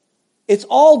 It's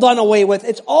all done away with.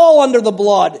 It's all under the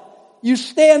blood. You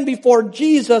stand before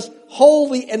Jesus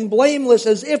holy and blameless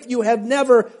as if you have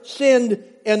never sinned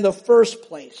in the first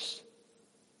place.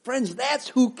 Friends, that's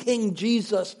who King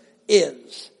Jesus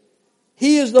is.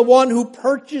 He is the one who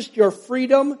purchased your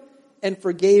freedom and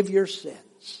forgave your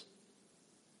sins.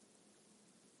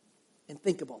 And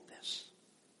think about this.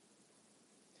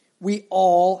 We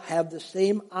all have the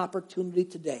same opportunity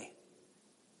today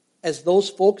as those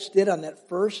folks did on that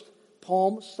first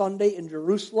Palm Sunday in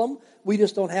Jerusalem. We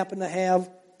just don't happen to have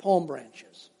palm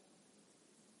branches.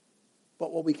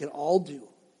 But what we can all do,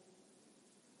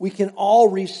 we can all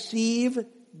receive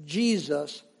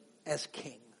Jesus as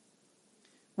King.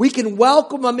 We can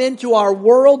welcome him into our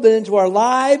world and into our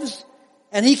lives,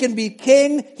 and he can be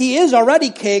King. He is already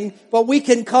King, but we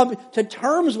can come to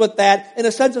terms with that in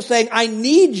a sense of saying, I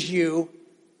need you.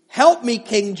 Help me,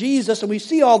 King Jesus. And we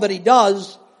see all that he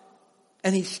does.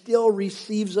 And he still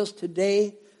receives us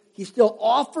today. He still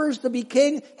offers to be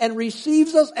king and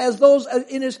receives us as those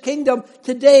in his kingdom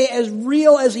today, as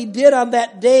real as he did on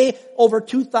that day over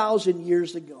 2,000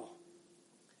 years ago.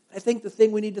 I think the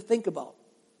thing we need to think about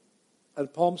on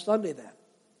Palm Sunday then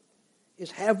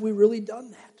is, have we really done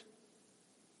that?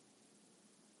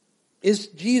 Is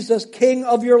Jesus king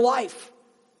of your life?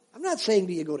 I'm not saying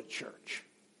do you go to church.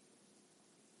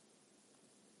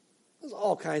 There's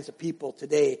all kinds of people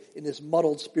today in this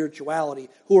muddled spirituality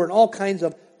who are in all kinds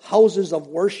of houses of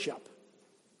worship.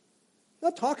 I'm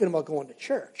not talking about going to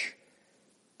church.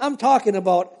 I'm talking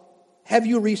about, have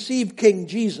you received King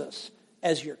Jesus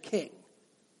as your king?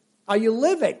 Are you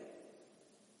living?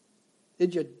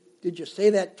 Did you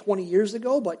say that 20 years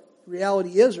ago? But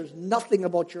reality is there's nothing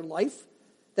about your life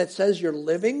that says you're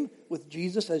living with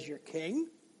Jesus as your king.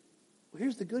 Well,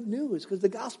 here's the good news, because the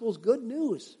gospel is good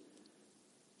news.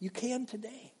 You can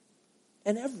today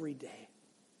and every day.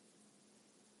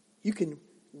 You can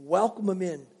welcome him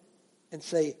in and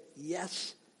say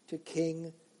yes to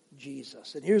King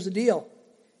Jesus. And here's the deal.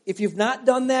 If you've not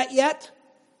done that yet,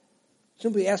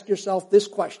 simply ask yourself this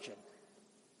question.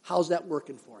 How's that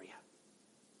working for you?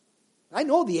 I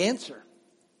know the answer.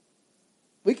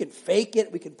 We can fake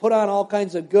it. We can put on all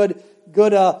kinds of good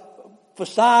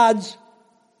facades.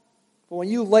 But when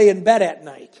you lay in bed at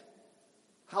night,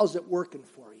 how's it working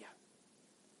for you?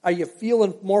 Are you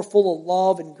feeling more full of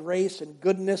love and grace and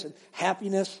goodness and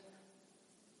happiness?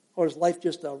 Or is life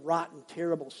just a rotten,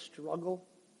 terrible struggle?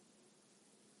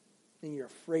 And you're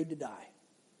afraid to die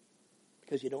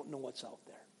because you don't know what's out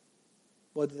there.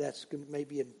 Whether that's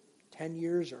maybe in 10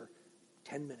 years or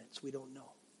 10 minutes, we don't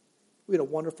know. We had a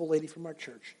wonderful lady from our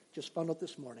church, just found out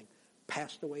this morning,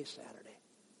 passed away Saturday.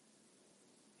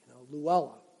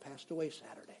 Luella passed away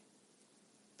Saturday.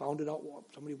 Found it out,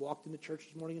 somebody walked into church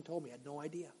this morning and told me, I had no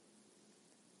idea.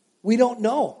 We don't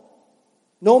know.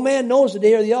 No man knows the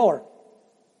day or the hour.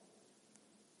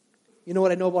 You know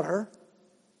what I know about her?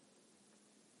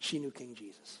 She knew King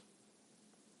Jesus.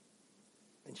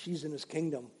 And she's in his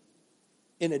kingdom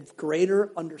in a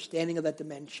greater understanding of that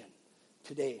dimension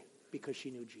today because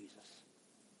she knew Jesus.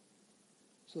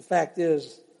 So the fact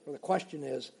is, or the question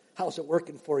is, how's it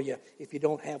working for you if you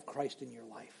don't have Christ in your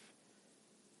life?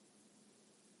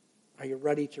 Are you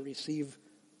ready to receive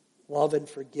love and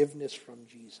forgiveness from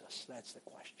Jesus? That's the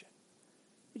question.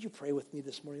 Would you pray with me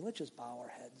this morning? Let's just bow our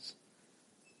heads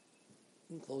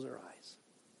and close our eyes.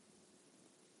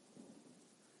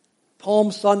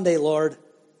 Palm Sunday, Lord.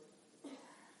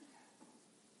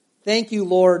 Thank you,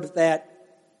 Lord, that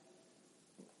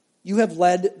you have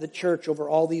led the church over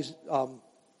all these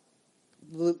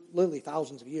literally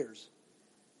thousands of years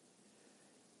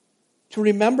to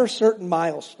remember certain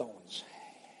milestones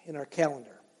in our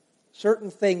calendar, certain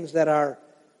things that are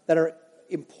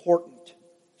important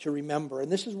to remember,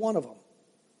 and this is one of them.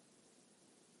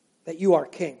 That you are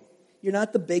king. You're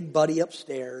not the big buddy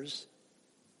upstairs.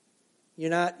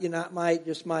 You're not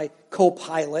my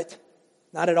co-pilot.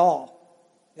 Not at all.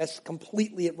 That's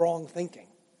completely wrong thinking.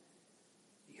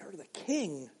 You're the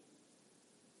king.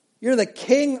 You're the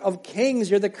King of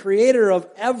kings. You're the creator of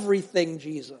everything,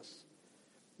 Jesus.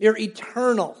 You're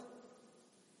eternal.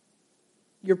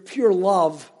 You're pure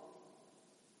love.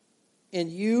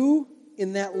 And you,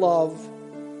 in that love,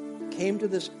 came to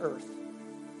this earth.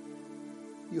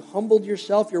 You humbled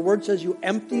yourself. Your word says you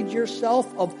emptied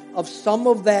yourself of some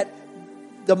of that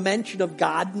dimension of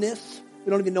godness. We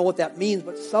don't even know what that means,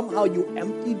 but somehow you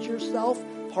emptied yourself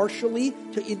partially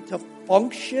to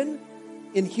function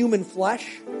in human flesh.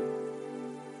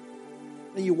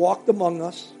 And you walked among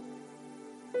us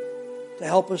to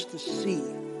help us to see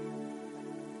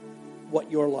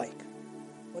what you're like,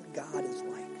 what God is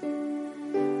like.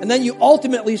 And then you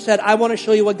ultimately said, I want to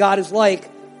show you what God is like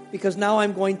because now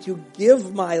I'm going to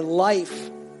give my life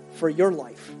for your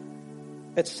life.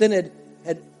 That sin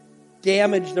had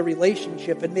damaged the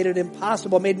relationship and made it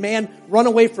impossible, made man run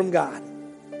away from God.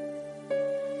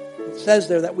 It says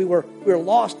there that we were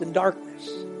lost in darkness.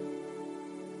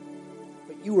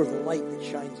 But you are the light that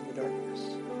shines in the darkness.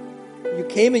 You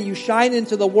came and you shine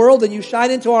into the world and you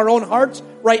shine into our own hearts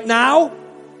right now.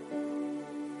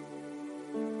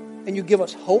 And you give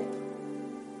us hope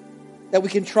that we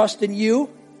can trust in you.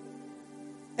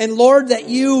 And Lord, that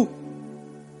you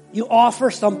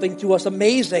offer something to us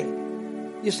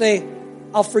amazing. You say,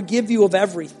 I'll forgive you of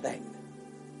everything.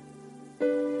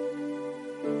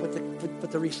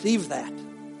 But to receive that,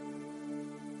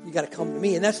 you got to come to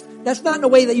me. And that's not in a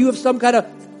way that you have some kind of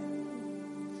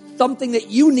something that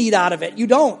you need out of it. You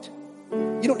don't.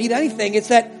 You don't need anything. It's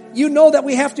that you know that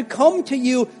we have to come to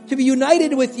you to be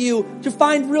united with you, to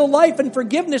find real life and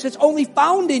forgiveness. It's only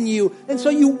found in you. And so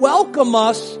you welcome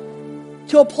us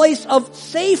to a place of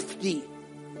safety.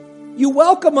 You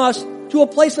welcome us to a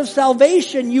place of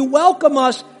salvation. You welcome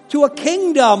us to a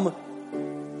kingdom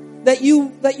that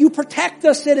you protect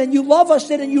us in and you love us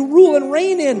in and you rule and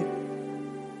reign in.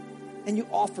 And you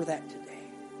offer that today.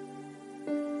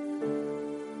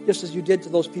 Just as you did to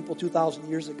those people 2,000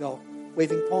 years ago,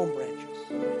 waving palm branches.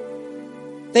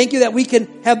 Thank you that we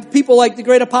can have people like the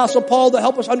great Apostle Paul to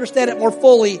help us understand it more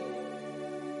fully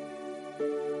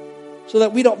so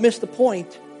that we don't miss the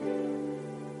point.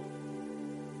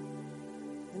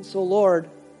 And so, Lord,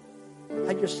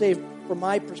 I just say, from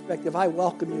my perspective, I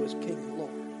welcome you as King and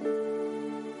Lord.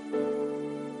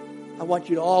 I want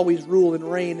you to always rule and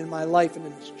reign in my life and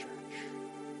in this church.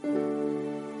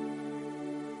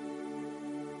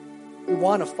 We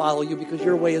want to follow you because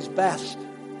your way is best.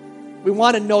 We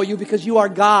want to know you because you are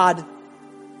God.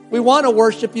 We want to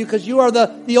worship you because you are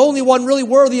the only one really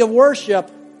worthy of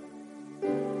worship. We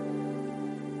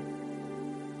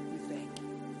thank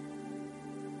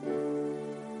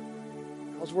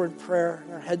you. As we're in prayer,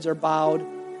 and our heads are bowed,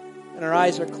 and our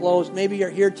eyes are closed. Maybe you're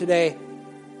here today,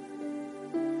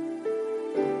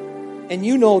 and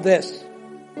you know this,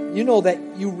 you know that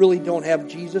you really don't have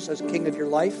Jesus as king of your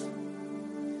life.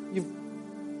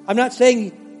 I'm not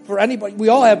saying for anybody, we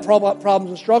all have problems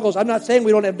and struggles. I'm not saying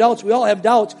we don't have doubts. We all have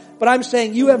doubts. But I'm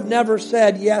saying you have never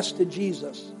said yes to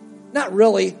Jesus. Not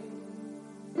really.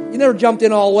 You never jumped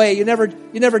in all the way. You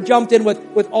never jumped in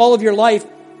with all of your life.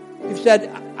 You've said,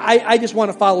 I just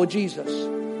want to follow Jesus.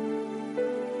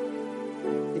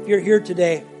 If you're here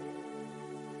today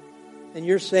and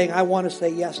you're saying, I want to say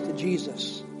yes to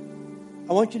Jesus,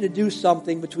 I want you to do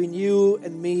something between you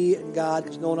and me and God,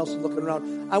 because no one else is looking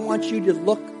around. I want you to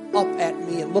look up at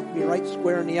me and look me right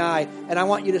square in the eye, and I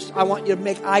want you to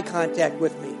make eye contact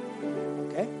with me.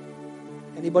 Okay?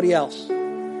 Anybody else?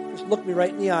 Just look me right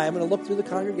in the eye. I'm going to look through the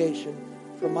congregation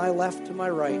from my left to my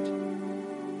right.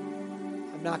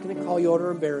 I'm not going to call you out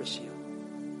or embarrass you.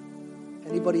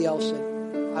 Anybody else say,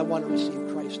 I want to receive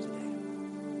Christ today?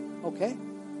 Okay?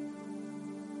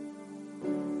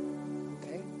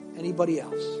 Okay? Anybody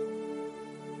else?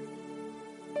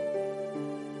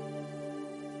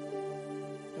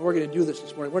 And we're going to do this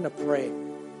morning. We're going to pray.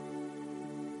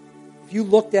 If you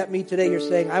looked at me today, you're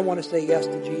saying, I want to say yes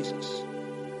to Jesus.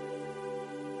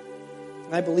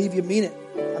 And I believe you mean it.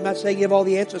 I'm not saying you have all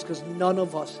the answers, because none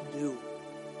of us do.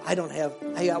 I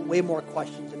got way more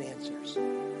questions than answers.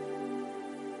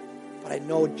 But I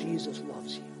know Jesus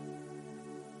loves you.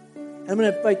 And I'm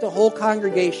going to invite the whole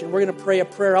congregation. We're going to pray a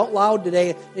prayer out loud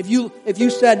today. If you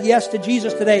said yes to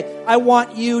Jesus today, I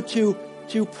want you to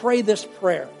pray this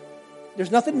prayer.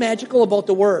 There's nothing magical about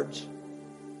the words.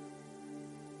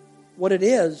 What it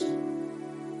is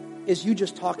you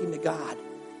just talking to God.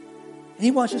 And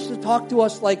He wants us to talk to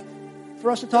us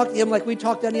for us to talk to Him like we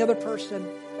talk to any other person.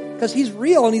 Because He's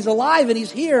real and He's alive and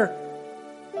He's here.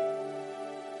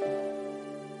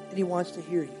 And He wants to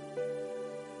hear you.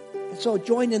 And so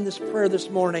join in this prayer this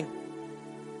morning.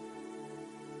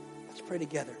 Let's pray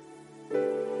together.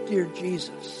 Dear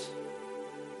Jesus,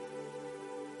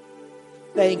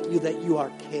 thank you that you are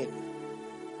King.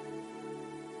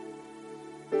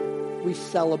 We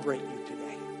celebrate you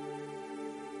today.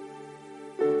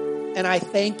 And I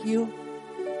thank you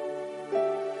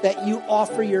that you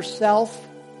offer yourself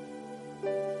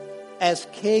as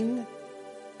King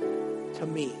to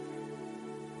me.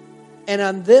 And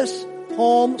on this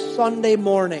Palm Sunday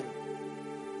morning,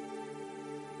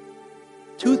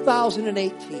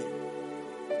 2018,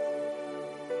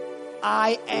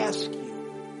 I ask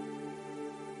you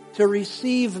to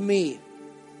receive me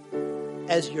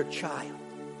as your child.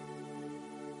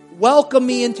 Welcome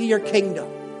me into your kingdom.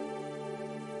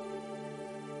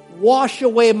 Wash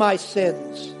away my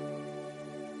sins.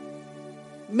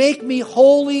 Make me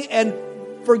holy and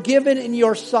forgiven in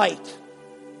your sight.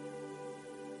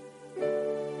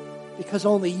 Because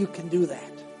only you can do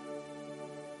that.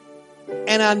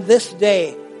 And on this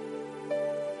day,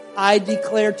 I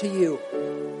declare to you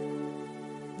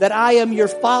that I am your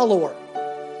follower.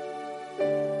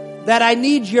 That I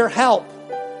need your help.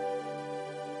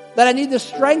 That I need the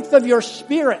strength of your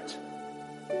Spirit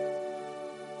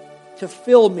to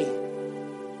fill me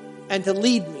and to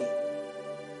lead me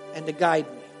and to guide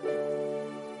me.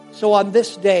 So on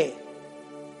this day,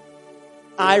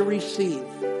 I receive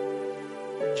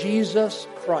Jesus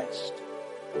Christ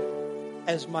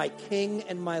as my King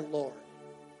and my Lord.